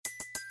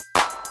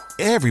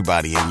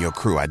Everybody in your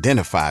crew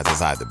identifies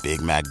as either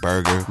Big Mac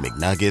Burger,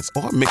 McNuggets,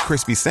 or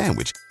McCrispy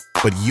Sandwich.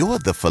 But you're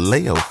the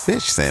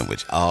Filet-O-Fish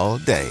Sandwich all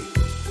day.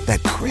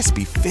 That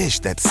crispy fish,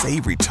 that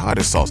savory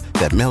tartar sauce,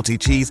 that melty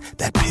cheese,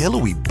 that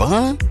pillowy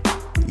bun.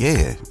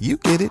 Yeah, you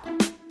get it.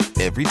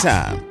 Every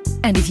time.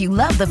 And if you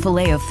love the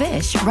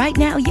Filet-O-Fish, right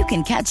now you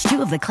can catch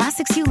two of the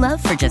classics you love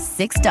for just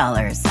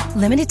 $6.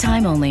 Limited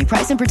time only.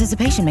 Price and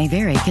participation may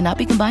vary. Cannot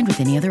be combined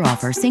with any other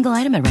offer. Single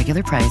item at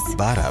regular price.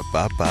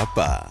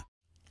 Ba-da-ba-ba-ba.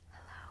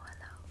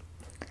 Hello.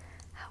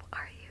 How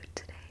are you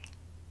today?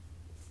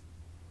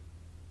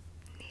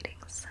 Needing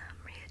some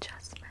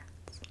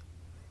readjustments?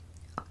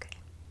 Okay.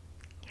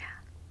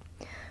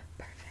 Yeah.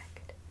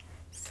 Perfect.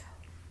 So,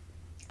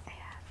 I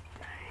have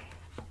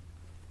my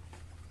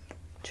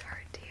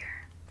chart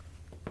here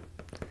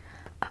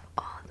of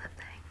all the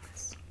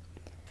things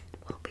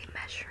we'll be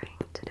measuring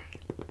today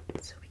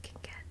so we can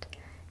get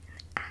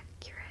an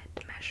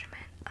accurate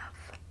measurement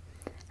of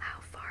how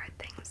far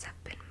things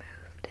have been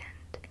moved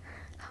and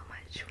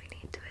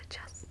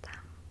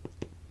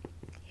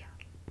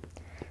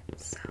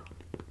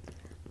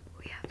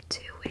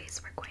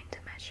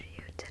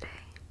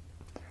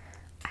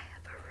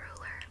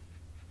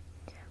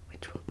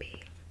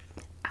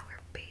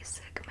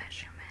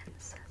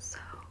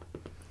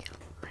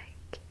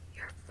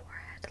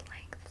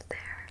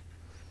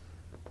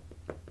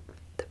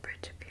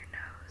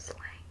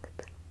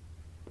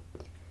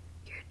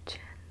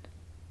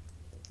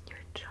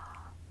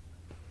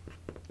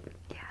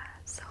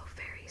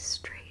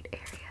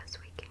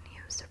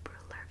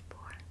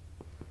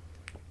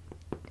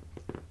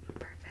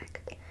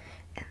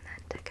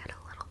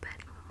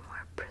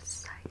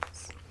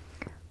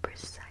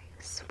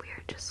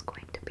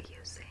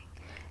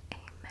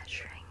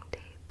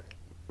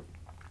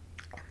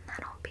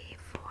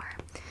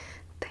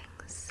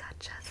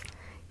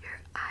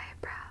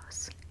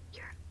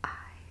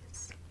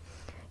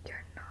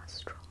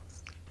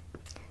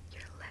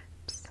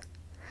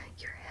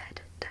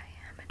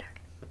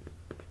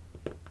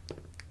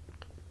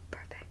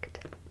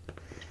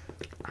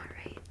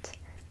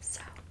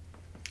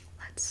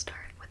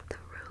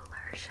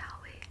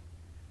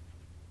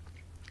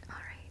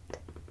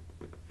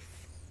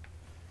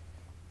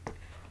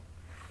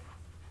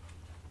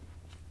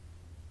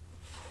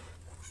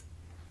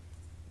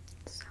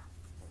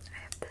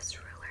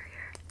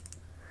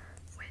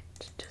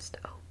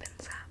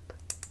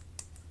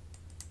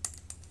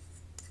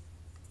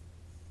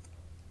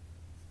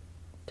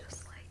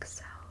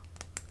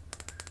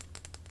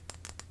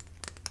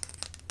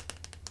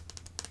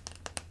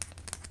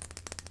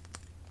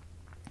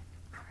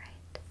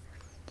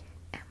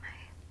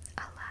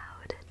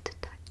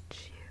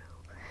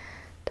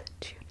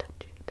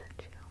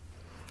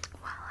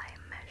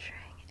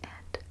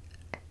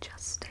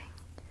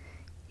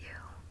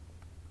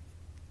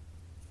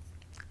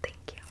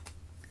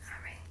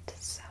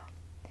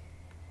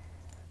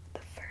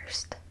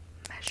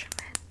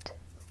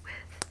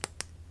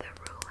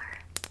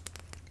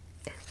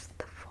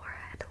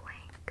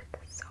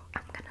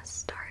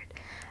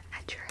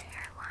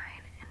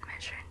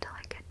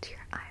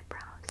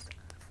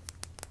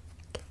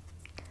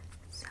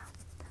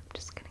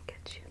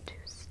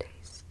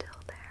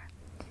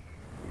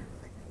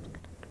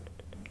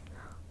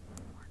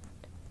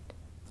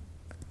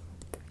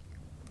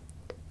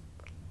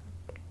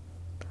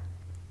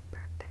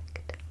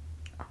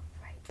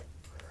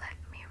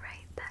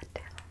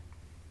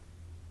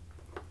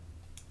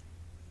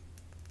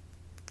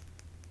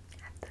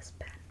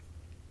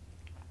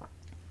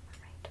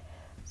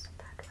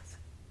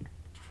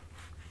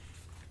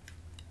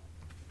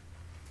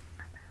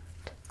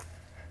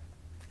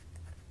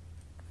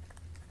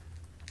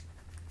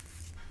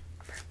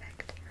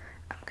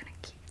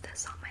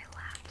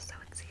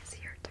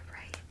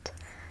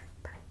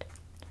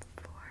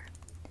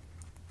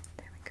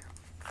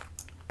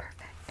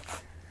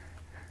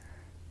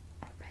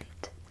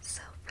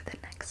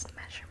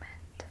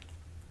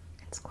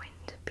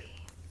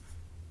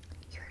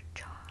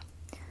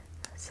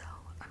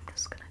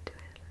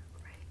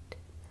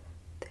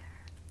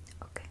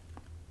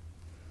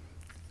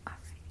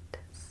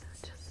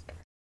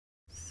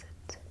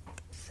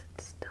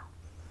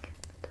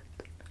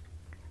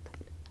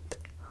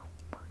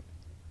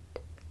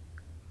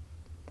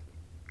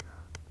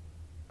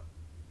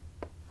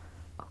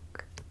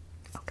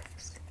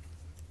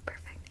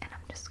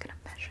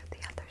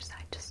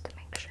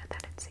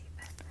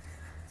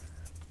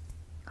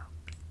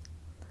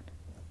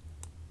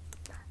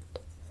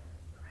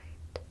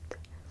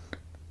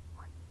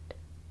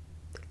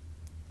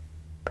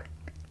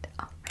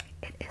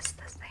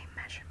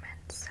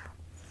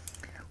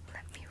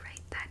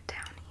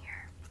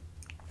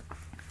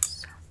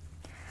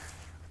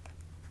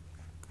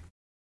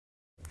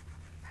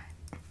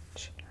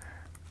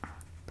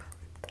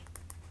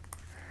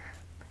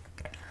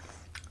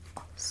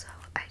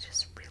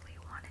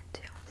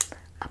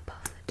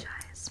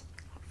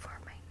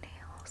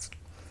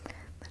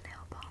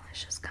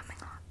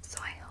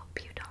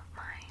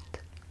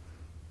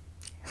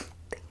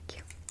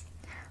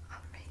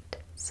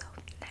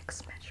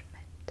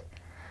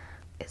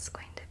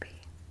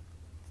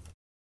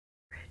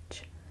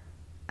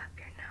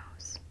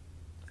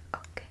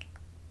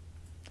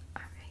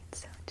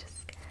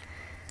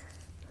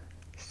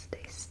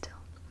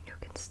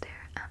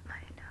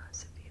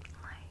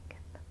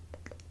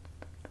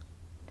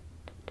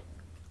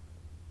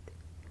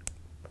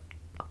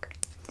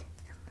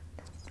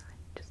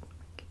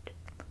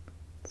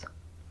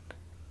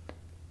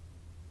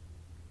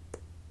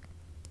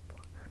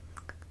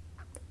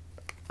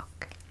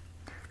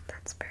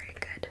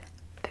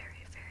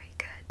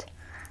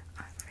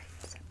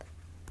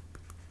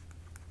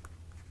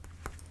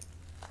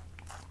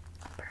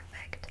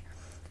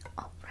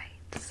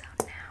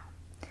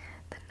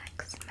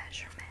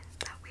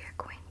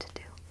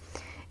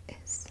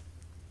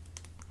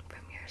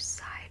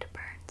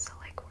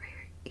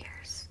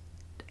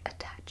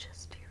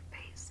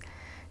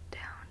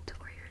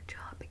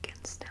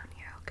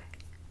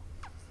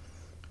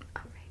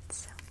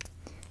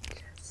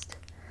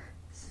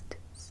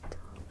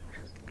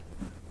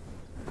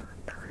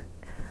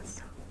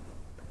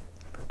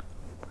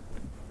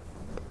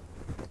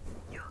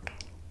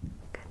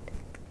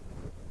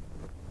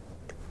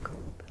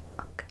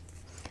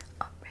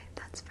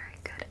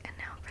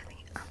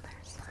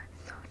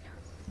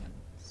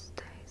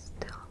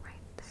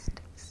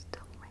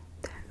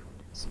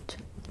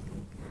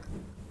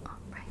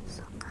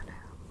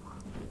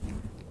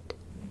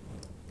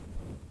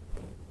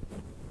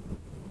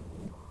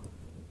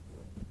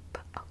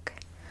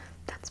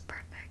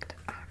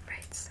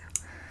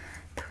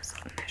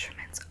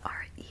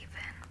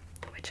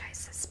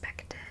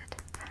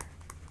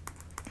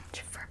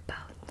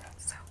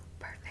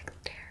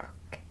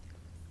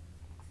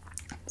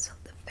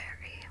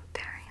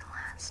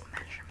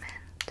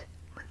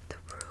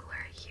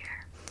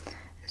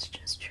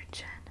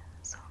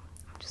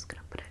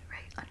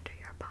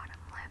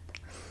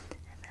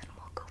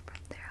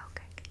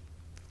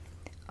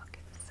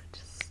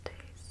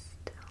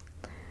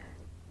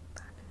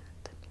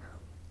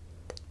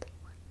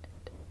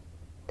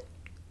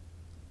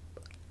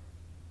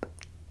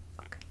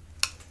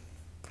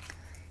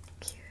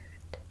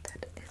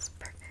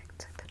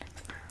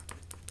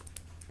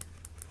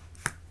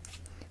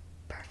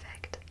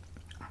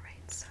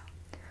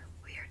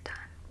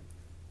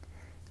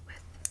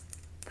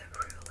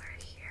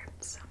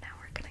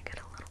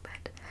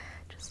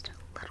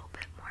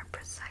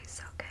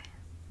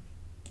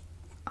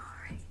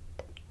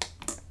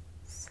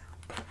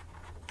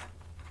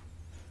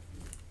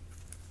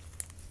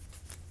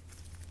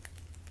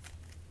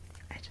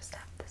just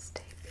have this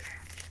tape here,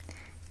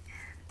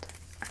 and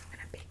I'm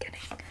gonna be getting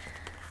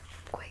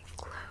quite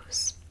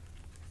close.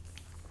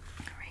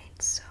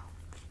 Alright, so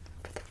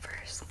for the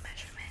first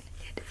measurement,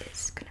 it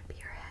is gonna be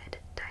your head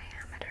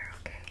diameter,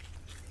 okay?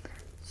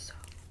 So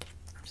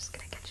I'm just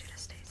gonna get you to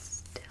stay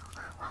still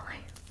while I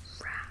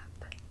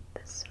wrap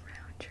this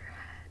around your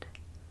head.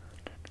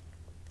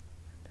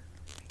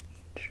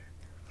 Making sure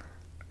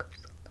it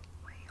goes all the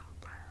way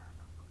around.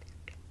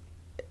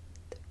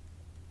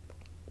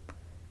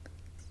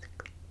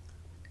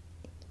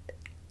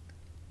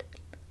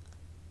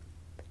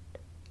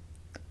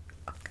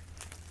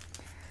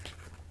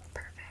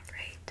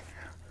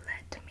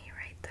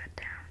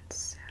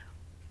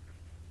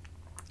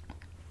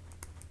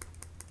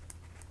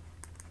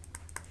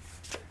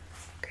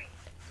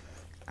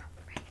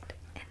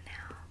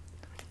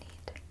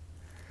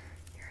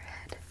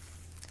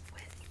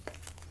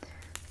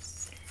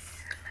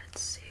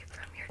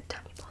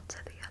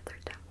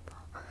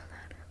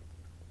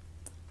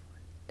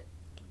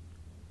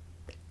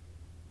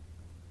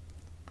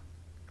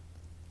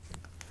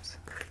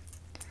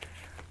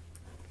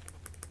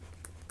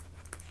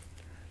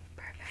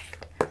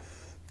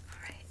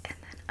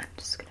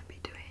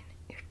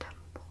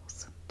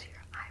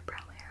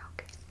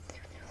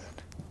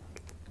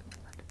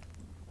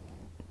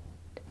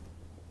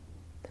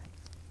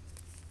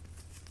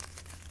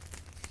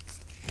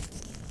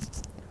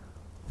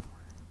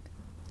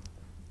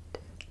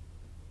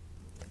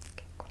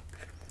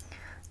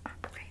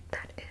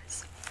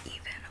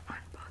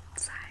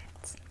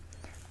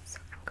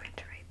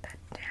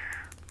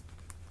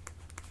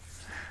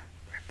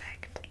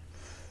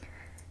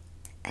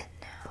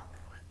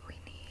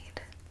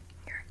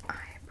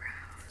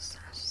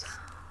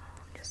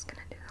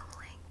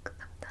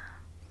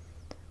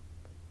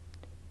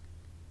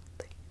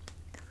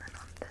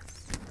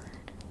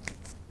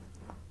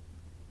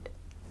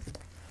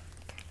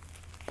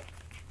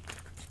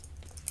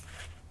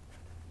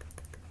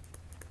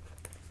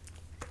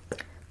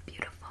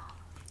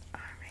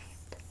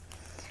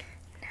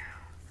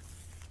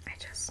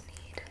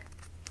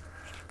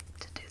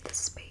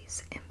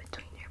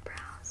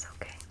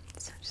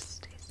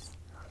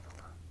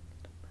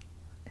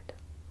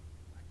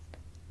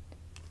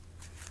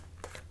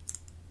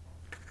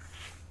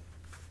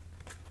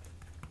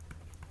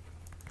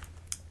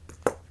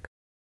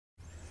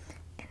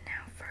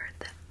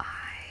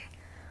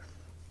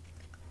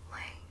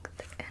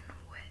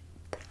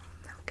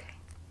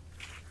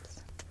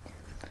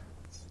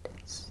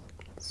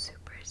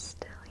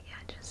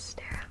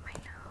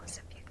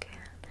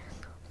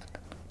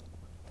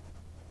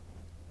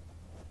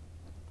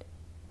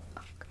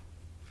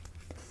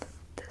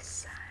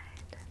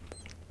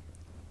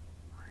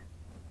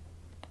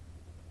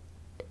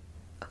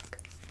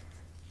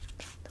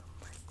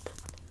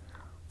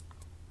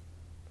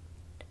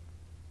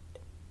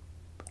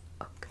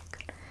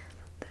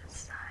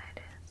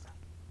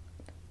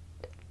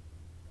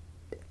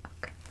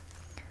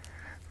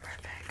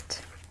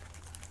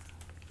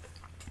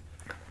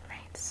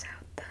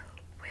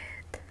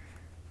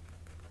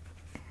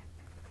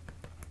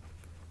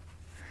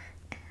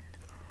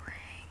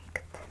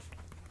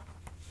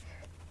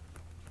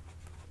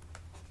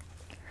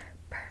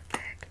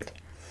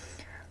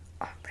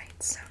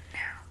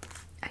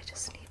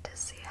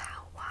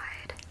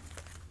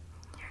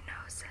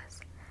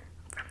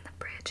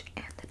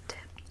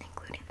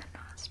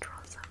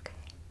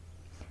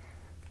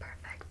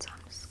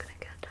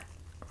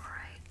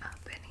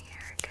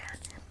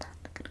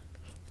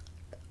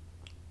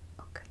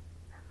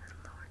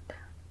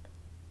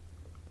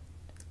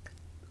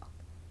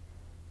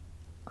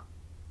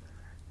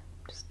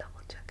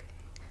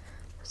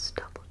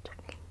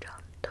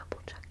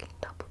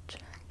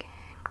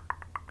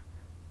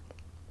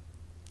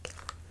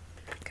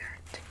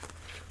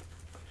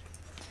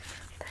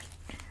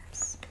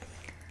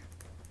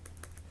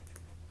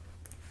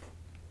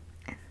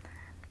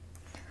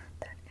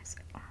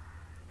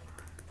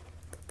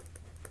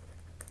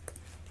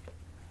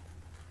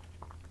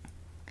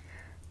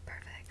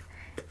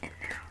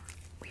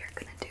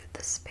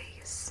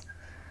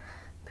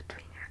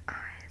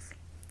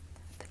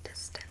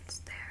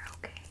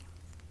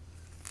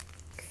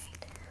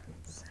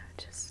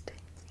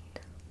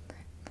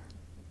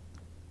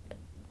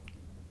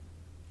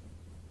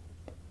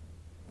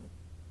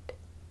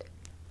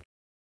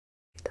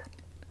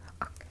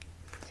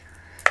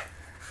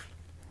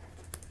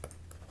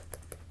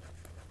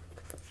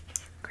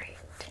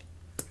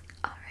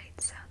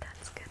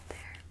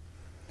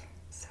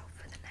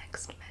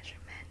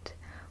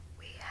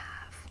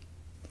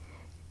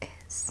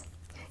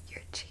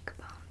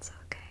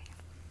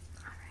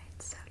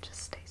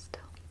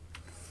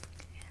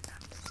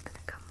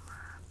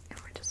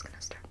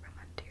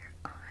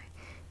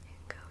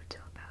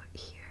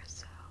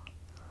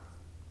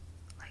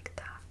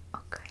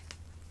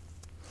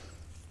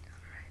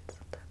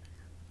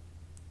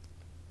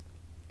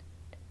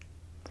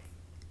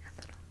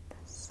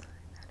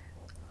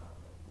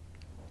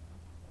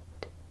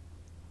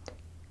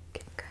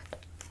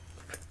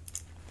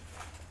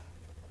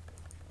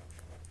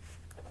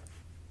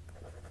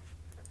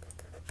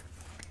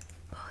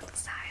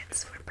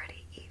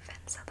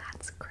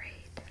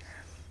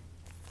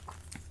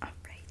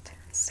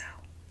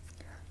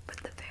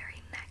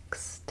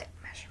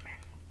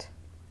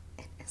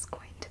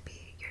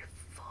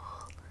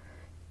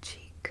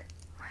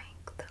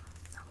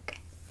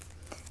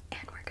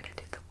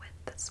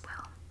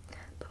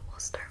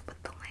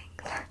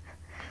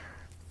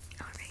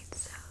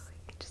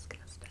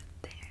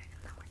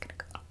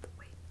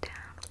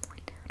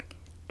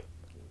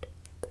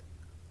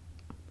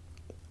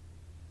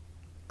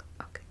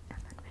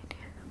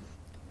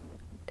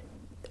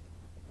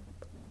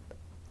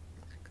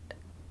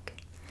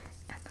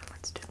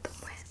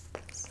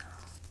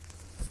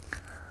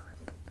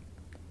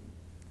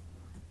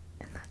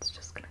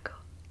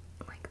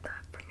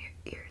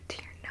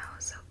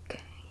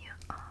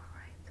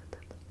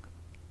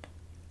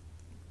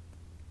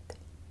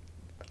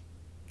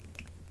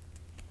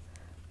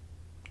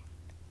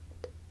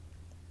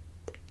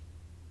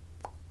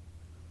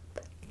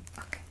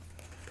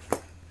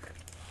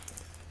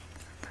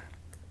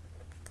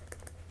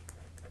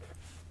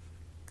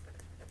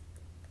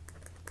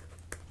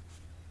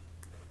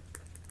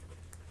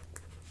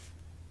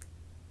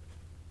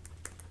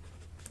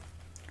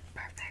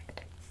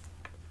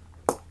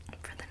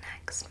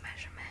 next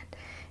measurement,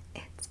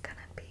 it's gonna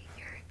be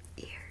your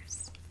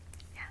ears.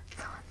 Yeah,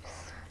 so I'm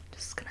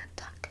just gonna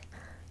tuck,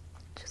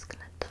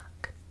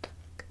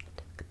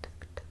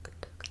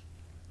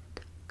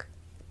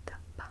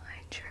 tuck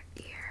behind your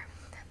ear,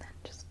 and then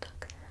just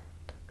tuck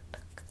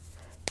that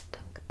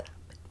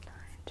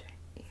behind your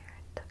ear,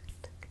 tuck.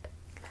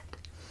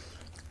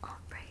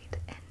 Alright,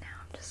 and now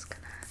I'm just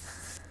going to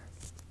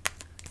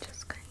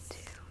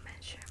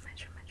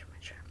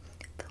measure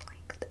the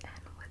length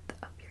and width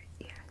of your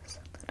ears.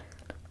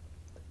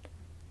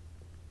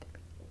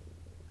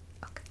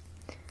 Okay,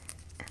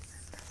 and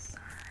then the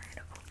side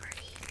over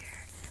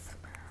here is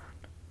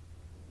about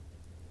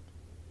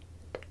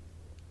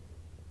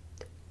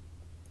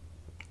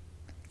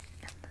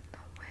and then the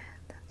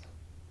width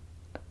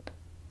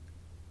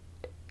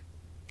is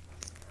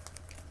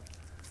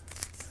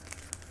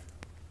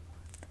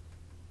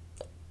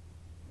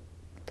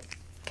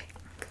okay,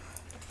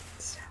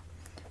 so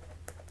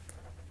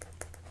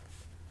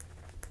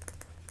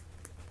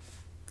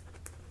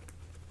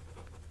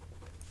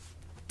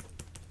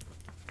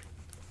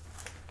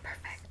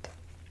perfect.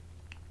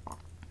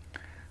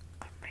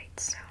 Alright,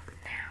 so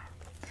now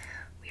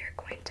we are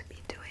going to be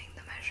doing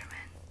the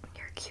measurement,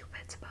 your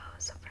cupid's bow,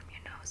 so from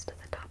your nose to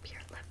the top of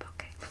your lip,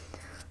 okay?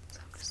 So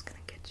I'm just gonna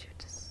get you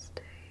to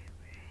stay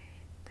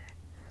right there.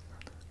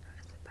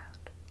 That's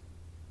about.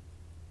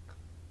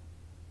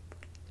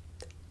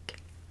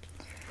 Okay.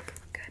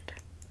 Good.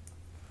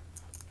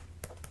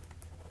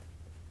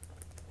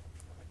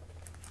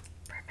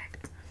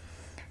 Perfect.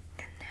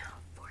 And now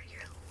for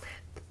your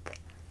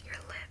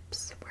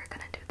lips, we're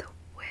gonna do the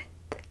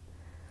width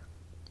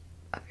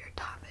of your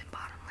top and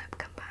bottom lip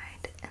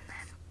combined, and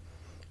then,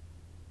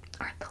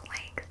 or the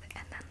length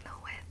and then the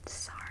width,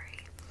 sorry.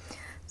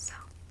 So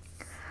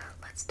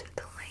let's do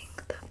the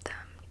length of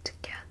them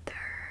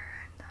together.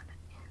 That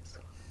is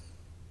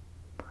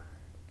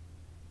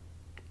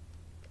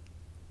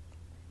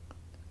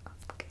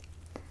okay.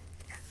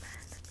 And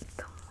then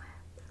the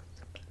width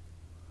is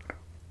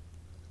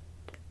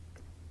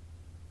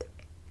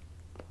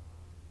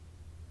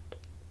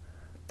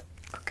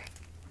okay.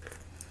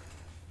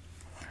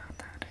 So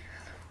that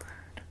is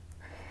what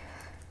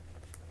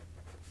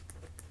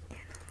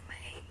in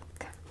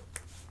length.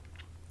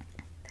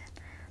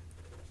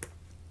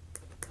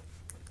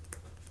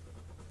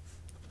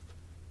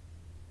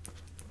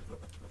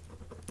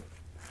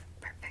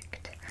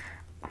 Perfect.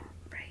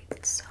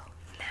 Alright, so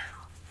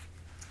now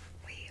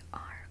we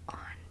are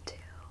on to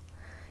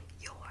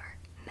your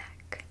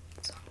neck.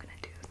 So I'm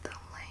gonna do the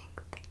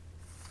length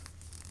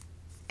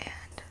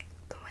and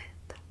the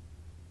width.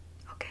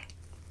 Okay?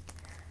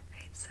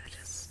 Right, so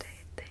just stay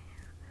there.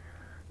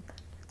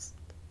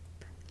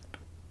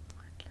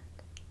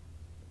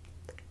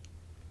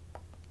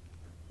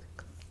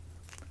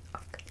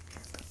 Okay,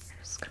 I'm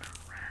just gonna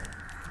wrap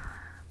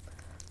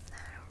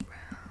that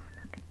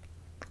around.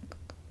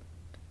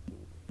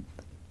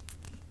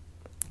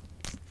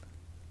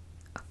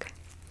 Okay,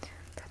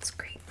 that's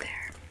great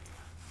there.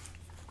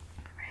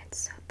 Alright,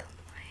 so the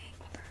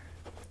length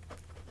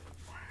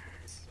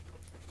was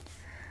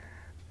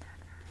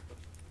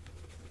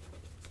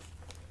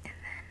and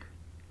then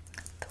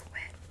the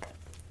width.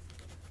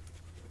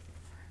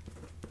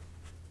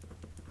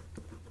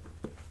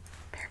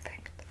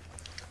 Perfect.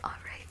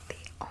 Alright, the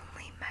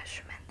only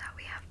measurement that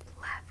we have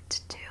left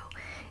to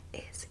do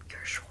is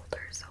your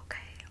shoulders,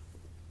 okay?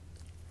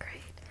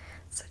 Great.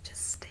 So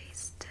just stay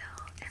still,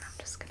 and I'm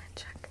just gonna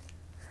check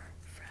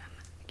from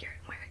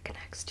where it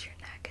connects to your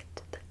neck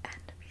to the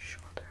end of your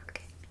shoulder,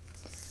 okay?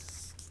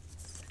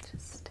 So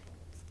just stay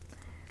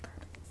there.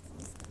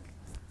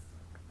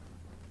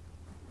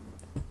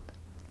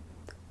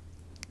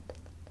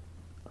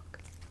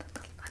 Okay.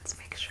 Let's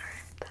make sure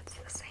that's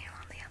the same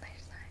on the other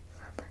side.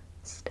 So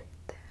let's stay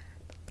there.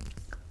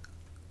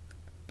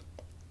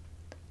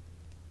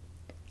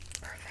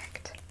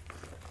 Perfect.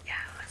 Yeah,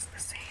 it was the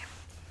same.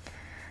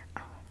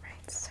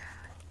 Alright, so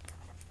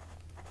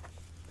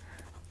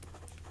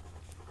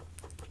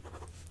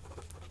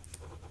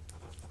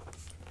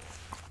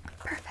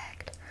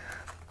perfect.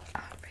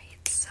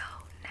 Alright, so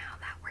now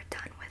that we're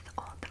done with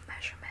all the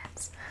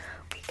measurements,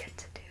 we get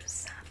to do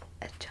some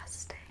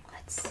adjusting.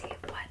 Let's see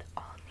what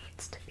all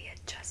needs to be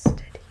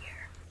adjusted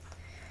here.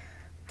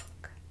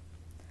 Okay.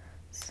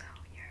 So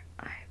your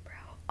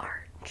eyebrow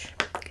arch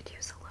could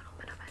use a little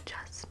bit of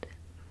adjustment.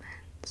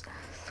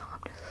 So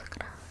I'm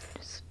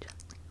just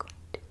gently going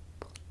to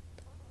pull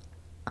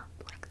up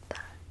like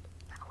that.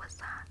 How was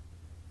that?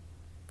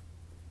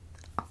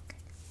 Okay,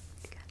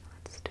 good.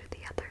 Let's do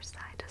the other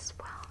side as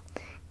well.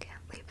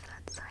 Can't leave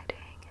that side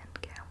hanging,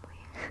 can we?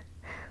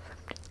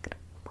 I'm just gonna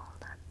pull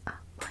that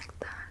up like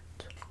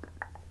that.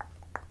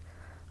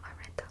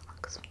 Alright, that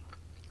looks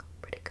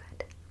pretty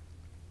good.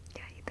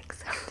 Yeah, you think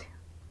so too?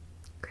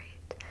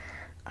 Great.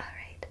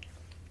 Alright,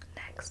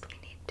 next we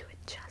need to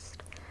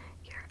adjust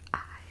your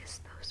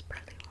eyes, those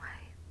pearly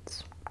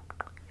whites.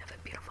 You have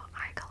a beautiful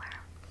eye color.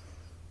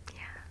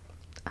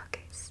 Yeah.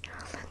 Okay, so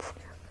I'm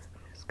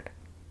just gonna.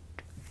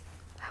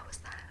 How was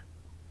that?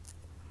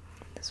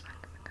 This one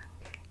coming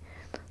okay.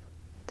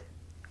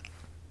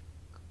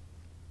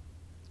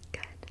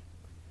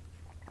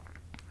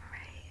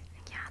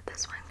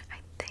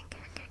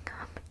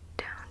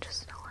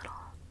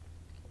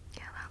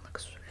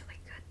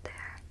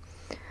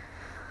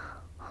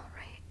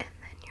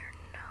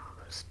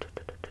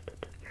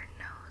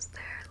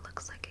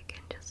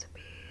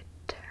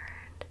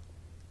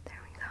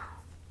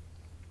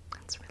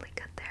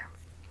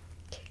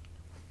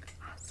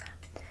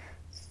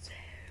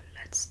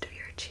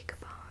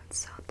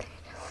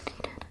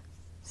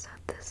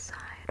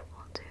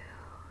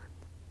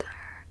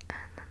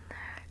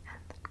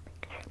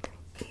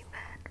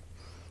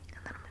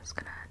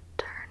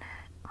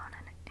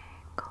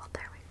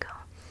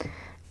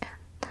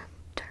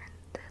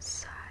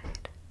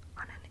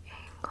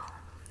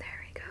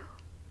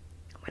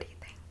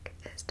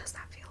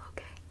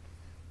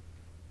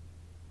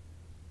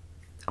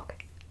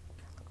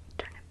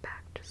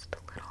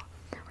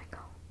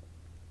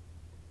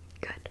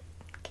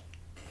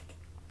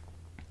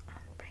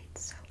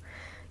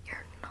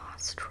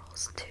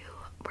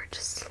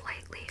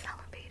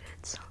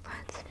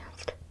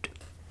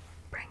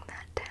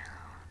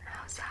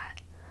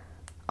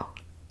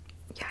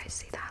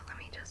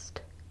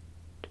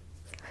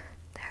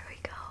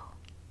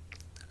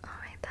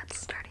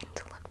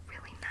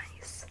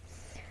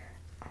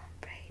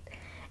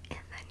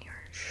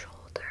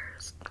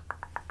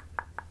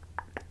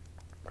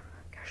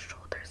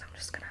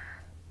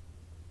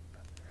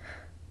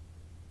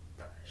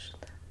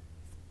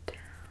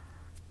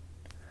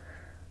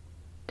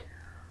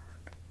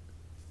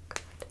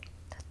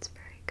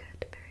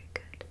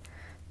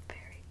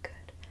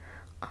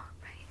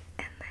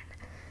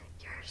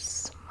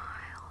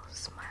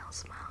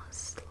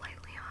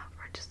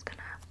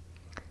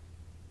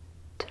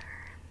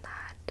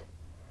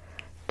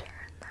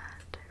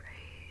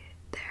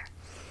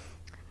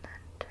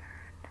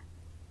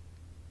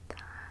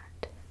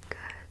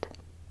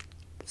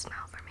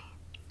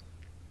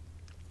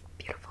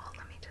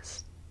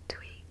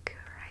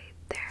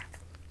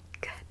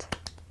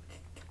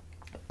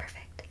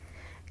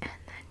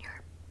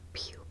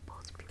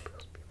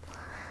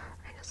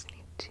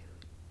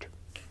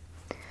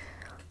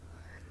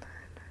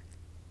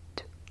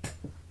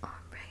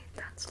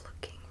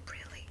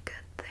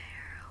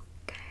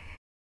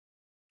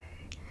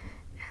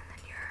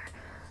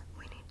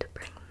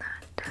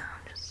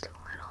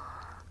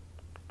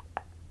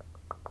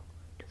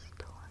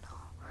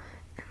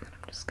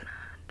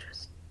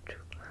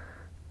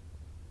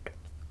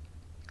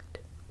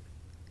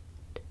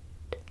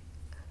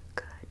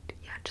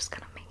 just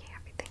kind of